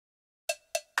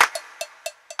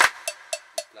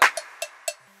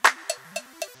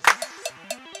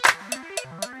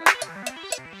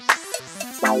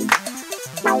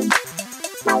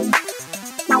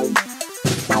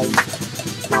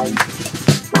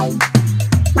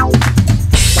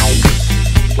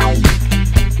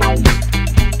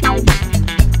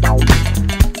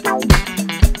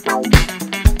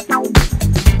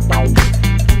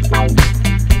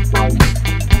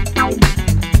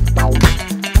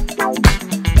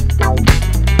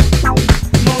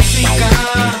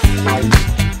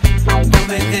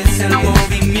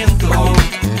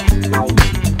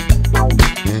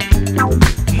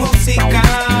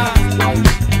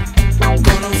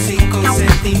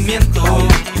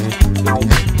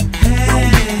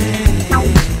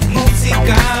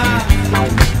Música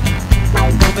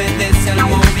obedece al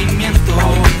movimiento.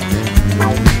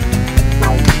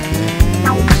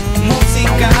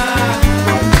 Música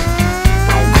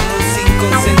con o sin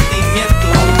consentimiento.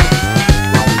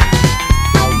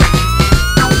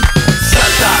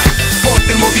 Salta,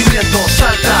 ponte en movimiento,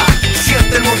 salta,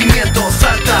 siente el movimiento,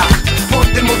 salta,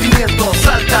 ponte en movimiento,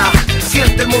 salta,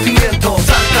 siente el movimiento,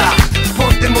 salta,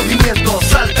 ponte en movimiento,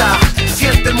 salta,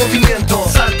 siente el movimiento,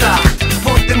 salta,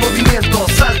 ponte en movimiento,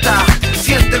 salta,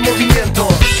 siente el movimiento.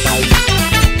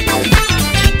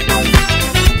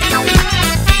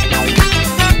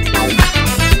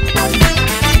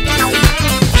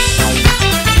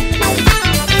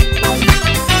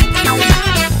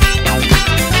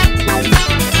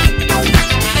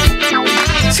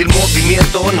 Si el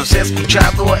movimiento no es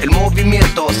escuchado, el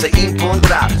movimiento se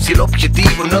impondrá. Si el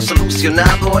objetivo no es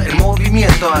solucionado, el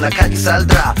movimiento a la calle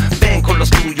saldrá. Ven con los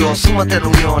tuyos, súmate a la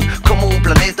unión, como un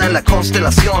planeta en la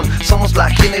constelación. Somos la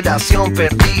generación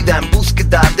perdida en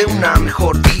búsqueda de una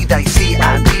mejor vida. Y si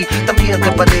a ti también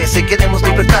te parece, queremos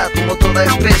libertad como toda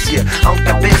especie. Aunque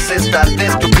a veces tal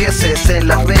vez tropieces en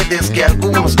las redes que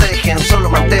algunos tejen, solo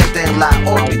mantente en la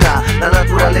órbita. La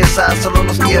naturaleza solo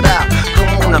nos guiará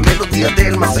como una melodía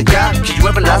del más allá, que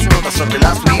llueve las notas sobre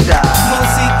las vidas.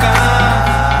 Música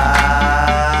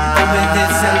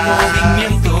obedece al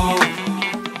movimiento.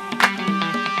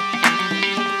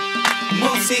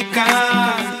 Música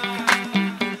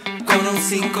con o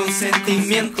sin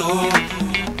consentimiento.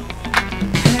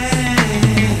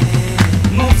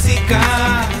 Música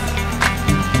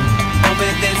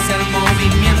obedece al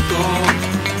movimiento.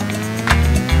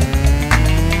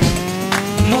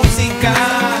 Música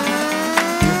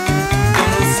con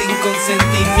o sin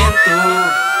consentimiento.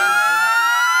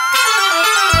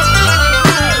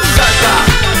 Salta,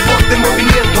 ponte en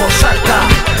movimiento, salta,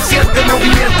 siente el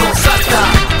movimiento, salta,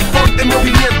 ponte en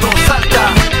movimiento, salta,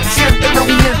 siente el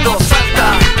movimiento, salta,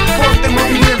 ponte en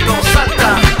movimiento, salta,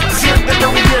 siente el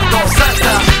movimiento,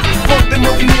 salta, ponte en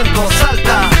movimiento,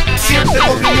 salta, siente el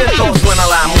movimiento. Suena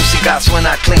la música,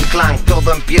 suena clink clank,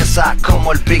 todo empieza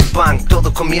como el Big Bang.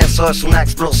 Todo comienzo es una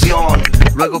explosión,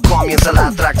 luego comienza la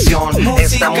atracción.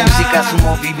 Esta música es un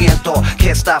movimiento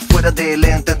que está fuera del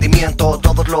entendimiento.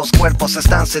 Todos los cuerpos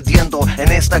están cediendo,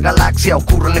 en esta galaxia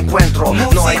ocurre el encuentro.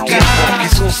 No hay tiempo,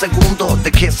 es un segundo.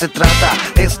 ¿De qué se trata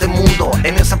este mundo?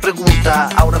 En esa pregunta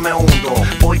ahora me hundo.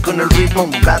 Voy con el ritmo,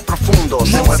 un lugar profundo.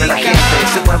 Se mueve la gente,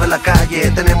 se mueve la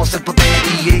calle. Tenemos el poder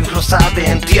y ellos lo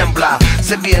saben. Tiembla,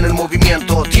 se viene el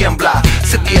movimiento, tiembla.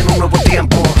 Se viene un nuevo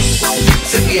tiempo,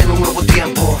 se viene un nuevo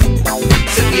tiempo,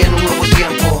 se viene un nuevo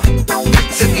tiempo,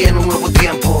 se viene un nuevo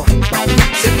tiempo,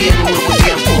 se viene un nuevo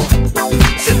tiempo,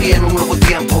 se viene un nuevo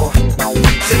tiempo.